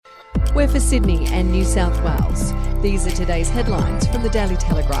We're for Sydney and New South Wales. These are today's headlines from the Daily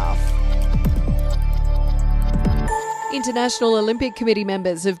Telegraph. International Olympic Committee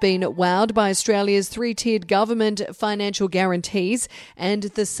members have been wowed by Australia's three-tiered government financial guarantees and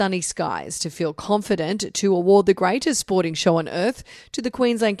the sunny skies to feel confident to award the greatest sporting show on earth to the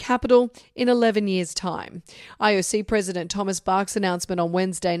Queensland capital in 11 years' time. IOC President Thomas Bach's announcement on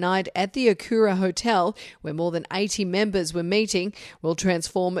Wednesday night at the Akura Hotel, where more than 80 members were meeting, will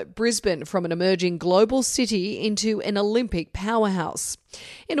transform Brisbane from an emerging global city into an Olympic powerhouse.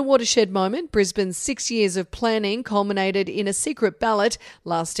 In a watershed moment, Brisbane's 6 years of planning culminated in a secret ballot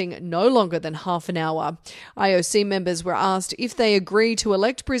lasting no longer than half an hour. IOC members were asked if they agree to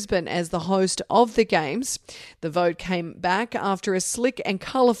elect Brisbane as the host of the Games. The vote came back after a slick and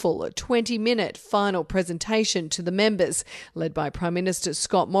colourful 20-minute final presentation to the members, led by Prime Minister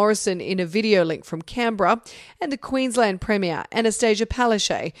Scott Morrison in a video link from Canberra, and the Queensland Premier Anastasia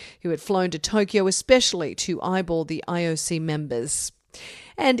Palaszczuk, who had flown to Tokyo especially to eyeball the IOC members.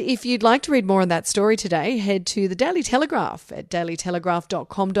 And if you'd like to read more on that story today, head to the Daily Telegraph at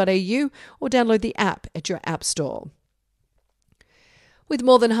dailytelegraph.com.au or download the app at your app store. With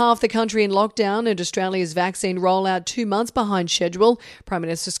more than half the country in lockdown and Australia's vaccine rollout 2 months behind schedule, Prime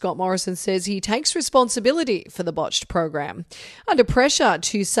Minister Scott Morrison says he takes responsibility for the botched program. Under pressure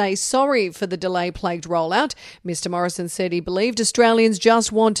to say sorry for the delay-plagued rollout, Mr Morrison said he believed Australians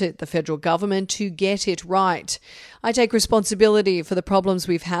just wanted the federal government to get it right. I take responsibility for the problems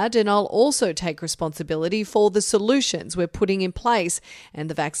we've had, and I'll also take responsibility for the solutions we're putting in place and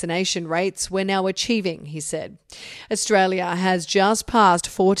the vaccination rates we're now achieving, he said. Australia has just passed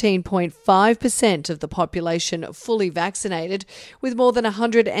 14.5% of the population fully vaccinated, with more than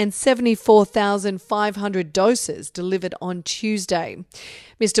 174,500 doses delivered on Tuesday.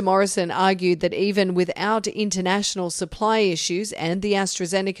 Mr Morrison argued that even without international supply issues and the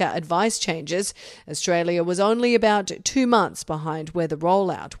AstraZeneca advice changes, Australia was only about 2 months behind where the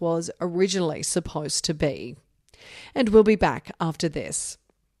rollout was originally supposed to be. And we'll be back after this.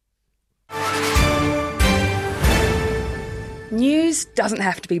 News doesn't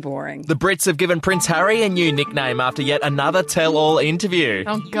have to be boring. The Brits have given Prince Harry a new nickname after yet another tell-all interview.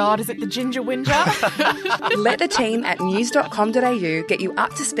 Oh God, is it the Ginger Whinger? Let the team at news.com.au get you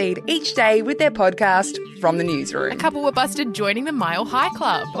up to speed each day with their podcast, From the Newsroom. A couple were busted joining the Mile High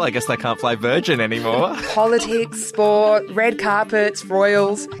Club. Well, I guess they can't fly Virgin anymore. Politics, sport, red carpets,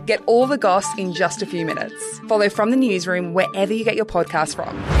 royals. Get all the goss in just a few minutes. Follow From the Newsroom wherever you get your podcasts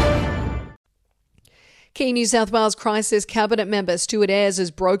from. Key New South Wales Crisis Cabinet member Stuart Ayres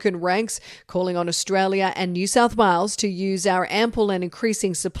has broken ranks, calling on Australia and New South Wales to use our ample and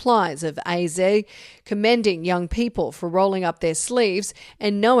increasing supplies of AZ, commending young people for rolling up their sleeves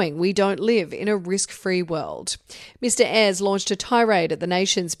and knowing we don't live in a risk-free world. Mr Ayres launched a tirade at the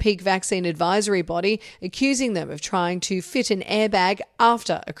nation's peak vaccine advisory body, accusing them of trying to fit an airbag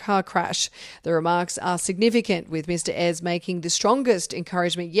after a car crash. The remarks are significant, with Mr Ayres making the strongest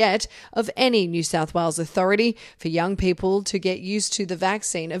encouragement yet of any New South Wales authority for young people to get used to the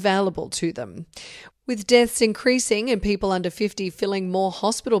vaccine available to them. With deaths increasing and people under 50 filling more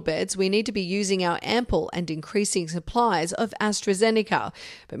hospital beds, we need to be using our ample and increasing supplies of AstraZeneca.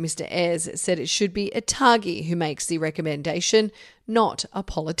 But Mr Ayres said it should be ATAGI who makes the recommendation, not a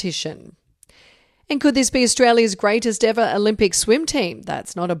politician. And could this be Australia's greatest ever Olympic swim team?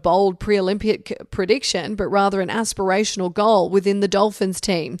 That's not a bold pre-Olympic prediction, but rather an aspirational goal within the Dolphins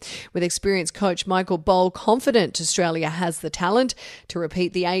team, with experienced coach Michael Bohl confident Australia has the talent to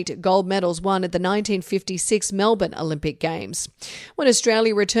repeat the 8 gold medals won at the 1956 Melbourne Olympic Games. When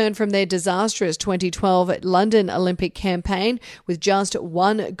Australia returned from their disastrous 2012 London Olympic campaign with just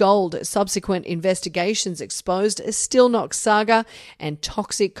 1 gold, subsequent investigations exposed a still knock saga and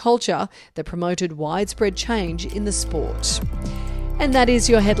toxic culture that promoted widespread change in the sport. And that is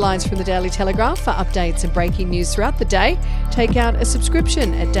your headlines from the Daily Telegraph. For updates and breaking news throughout the day, take out a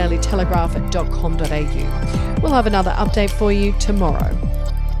subscription at dailytelegraph.com.au. We'll have another update for you tomorrow.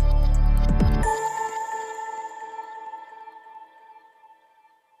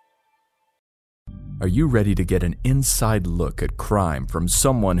 Are you ready to get an inside look at crime from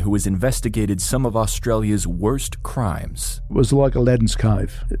someone who has investigated some of Australia's worst crimes? It was like Aladdin's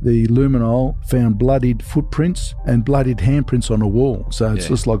Cave. The luminol found bloodied footprints and bloodied handprints on a wall, so it's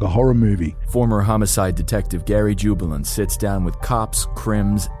just like a horror movie. Former homicide detective Gary Jubilant sits down with cops,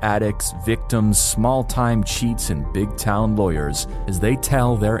 crims, addicts, victims, small-time cheats, and big-town lawyers as they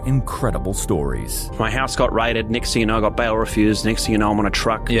tell their incredible stories. My house got raided. Next thing you know, I got bail refused. Next thing you know, I'm on a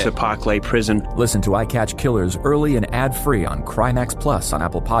truck to Parklea Prison. Listen to I Catch Killers early and ad-free on Crimex Plus on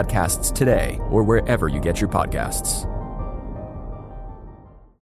Apple Podcasts today or wherever you get your podcasts.